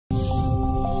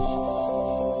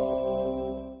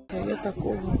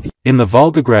In the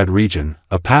Volgograd region,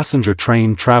 a passenger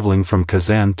train traveling from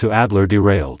Kazan to Adler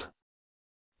derailed.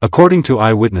 According to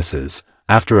eyewitnesses,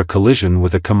 after a collision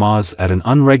with a KAMAZ at an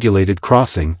unregulated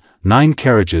crossing, 9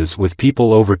 carriages with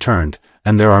people overturned,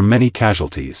 and there are many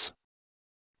casualties.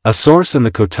 A source in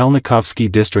the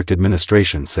Kotelnikovsky District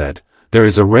administration said, there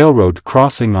is a railroad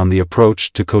crossing on the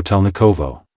approach to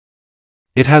Kotelnikovo.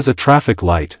 It has a traffic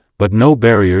light, but no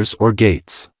barriers or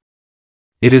gates.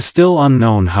 It is still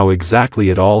unknown how exactly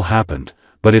it all happened,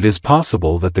 but it is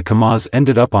possible that the KAMAZ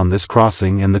ended up on this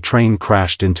crossing and the train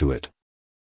crashed into it.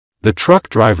 The truck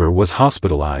driver was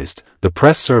hospitalized, the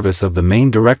press service of the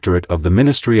Main Directorate of the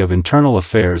Ministry of Internal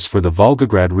Affairs for the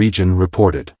Volgograd region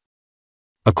reported.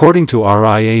 According to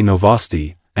RIA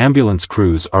Novosti, ambulance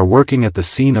crews are working at the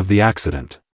scene of the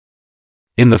accident.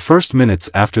 In the first minutes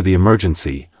after the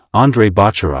emergency, Andrei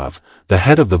Bocharov, the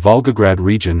head of the Volgograd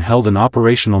region, held an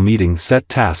operational meeting, set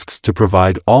tasks to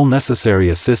provide all necessary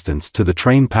assistance to the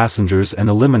train passengers and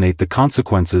eliminate the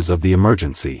consequences of the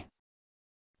emergency.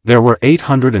 There were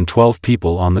 812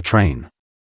 people on the train.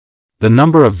 The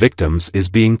number of victims is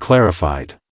being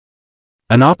clarified.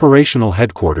 An operational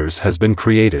headquarters has been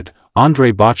created,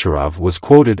 Andrei Bocharov was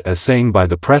quoted as saying by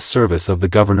the press service of the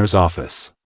governor's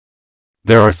office.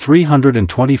 There are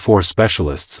 324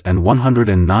 specialists and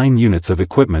 109 units of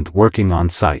equipment working on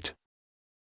site.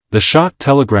 The Shot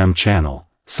Telegram channel,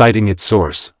 citing its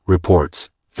source, reports,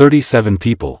 37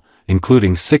 people,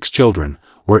 including 6 children,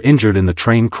 were injured in the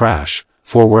train crash,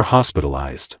 4 were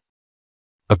hospitalized.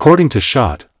 According to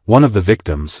Shot, one of the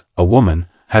victims, a woman,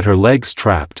 had her legs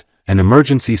trapped, and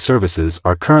emergency services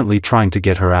are currently trying to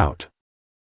get her out.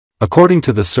 According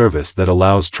to the service that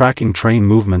allows tracking train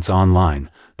movements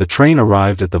online, the train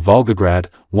arrived at the Volgograd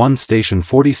 1 station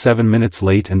 47 minutes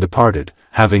late and departed,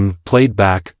 having played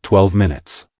back 12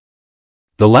 minutes.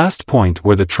 The last point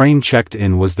where the train checked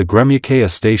in was the Gremyakaya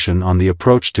station on the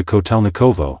approach to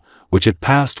Kotelnikovo, which it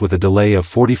passed with a delay of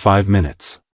 45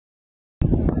 minutes.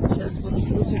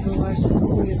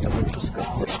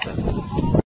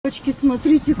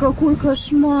 Смотрите, какой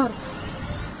кошмар!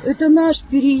 Это наш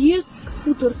переезд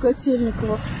Путler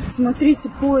Kotelnikovo. Смотрите,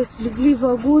 поезд, легли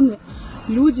вагоны,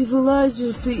 люди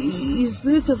вылазят из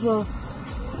этого.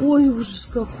 Ой, ужас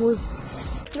какой!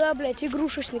 Да, блядь,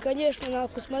 игрушечный, конечно,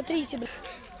 нахуй. Смотрите, блядь,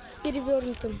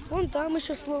 перевернутым. Вон там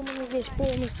еще сломано, здесь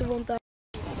полностью, вон там.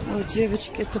 Ой,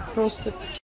 девочки, это просто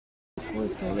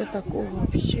какой-то, я такого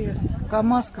вообще.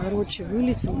 КАМАЗ, короче,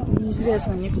 вылетел,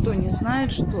 неизвестно, никто не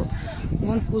знает, что.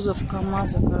 Вон кузов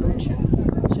КАМАЗа, короче.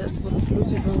 Сейчас вот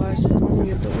люди вылазят, ой,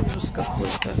 это ужас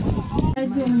какой-то.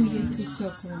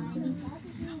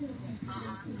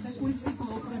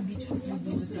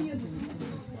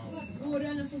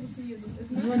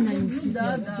 Вон они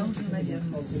сидят, да,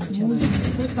 наверное.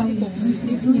 Просто автобус,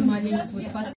 их внимание не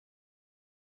будет.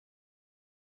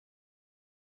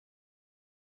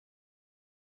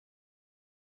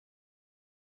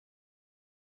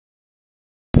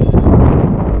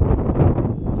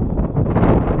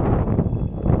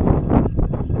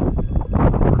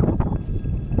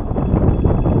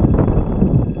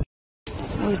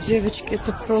 Ой, девочки,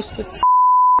 это просто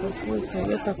какой-то,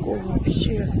 я такого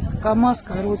вообще. КАМАЗ,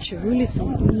 короче, вылетел,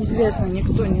 неизвестно,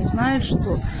 никто не знает,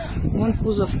 что. Вон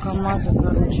кузов КАМАЗа,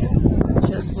 короче.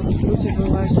 Сейчас вот люди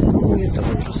вылазят, ой, это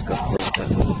ужас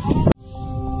какой-то.